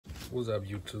What's up,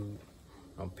 YouTube?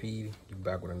 I'm Petey. You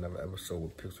back with another episode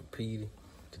with Picks with Petey.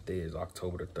 Today is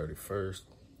October the 31st,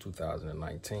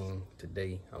 2019.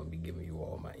 Today, I'm going to be giving you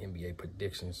all my NBA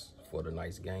predictions for the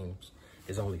night's games.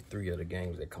 There's only 3 of the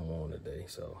games that come on today,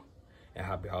 so. And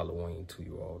happy Halloween to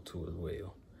you all, too, as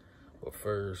well. But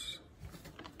first,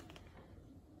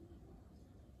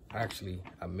 actually,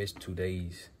 I missed 2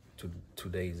 days, two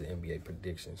days of NBA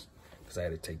predictions because I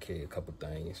had to take care of a couple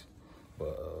things.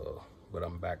 But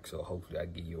I'm back, so hopefully I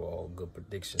give you all good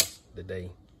predictions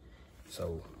today.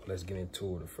 So let's get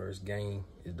into it. The first game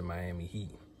is the Miami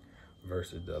Heat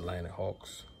versus the Atlanta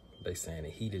Hawks. They saying the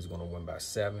Heat is going to win by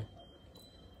 7.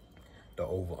 The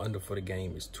over-under for the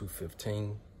game is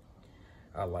 215.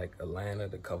 I like Atlanta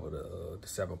to cover the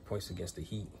 7 points against the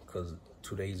Heat because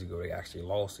 2 days ago they actually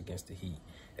lost against the Heat.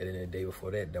 And then the day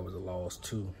before that, that was a loss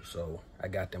too. So I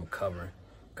got them covering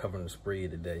the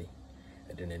spread today.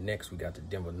 And then the next, we got the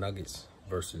Denver Nuggets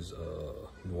versus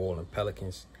New Orleans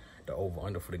Pelicans. The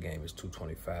over-under for the game is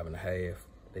 225.5.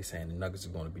 They saying the Nuggets are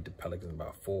going to beat the Pelicans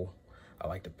by 4. I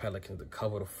like the Pelicans to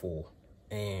cover the 4.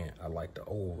 And I like the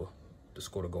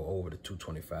score to go over the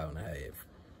 225.5.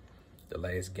 The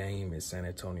last game is San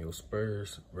Antonio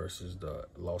Spurs versus the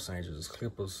Los Angeles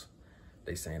Clippers.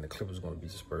 They saying the Clippers are going to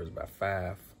beat the Spurs by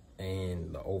 5.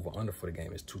 And the over-under for the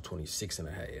game is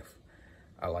 226.5.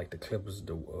 I like the Clippers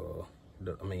the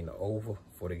over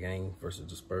for the game versus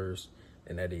the Spurs,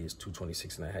 and that is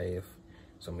 226.5.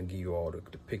 So I'm gonna give you all the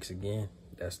picks again.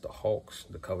 That's the Hawks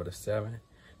to cover the 7,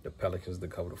 the Pelicans to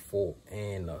cover the 4,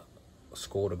 and a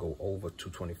score to go over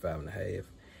 225.5,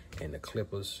 and the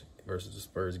Clippers versus the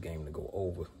Spurs game to go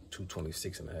over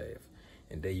 226.5.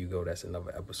 And there you go. That's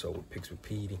another episode with Picks with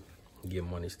Petey. Get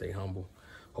money, stay humble.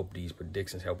 Hope these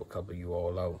predictions help a couple of you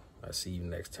all out. I'll see you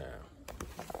next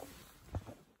time.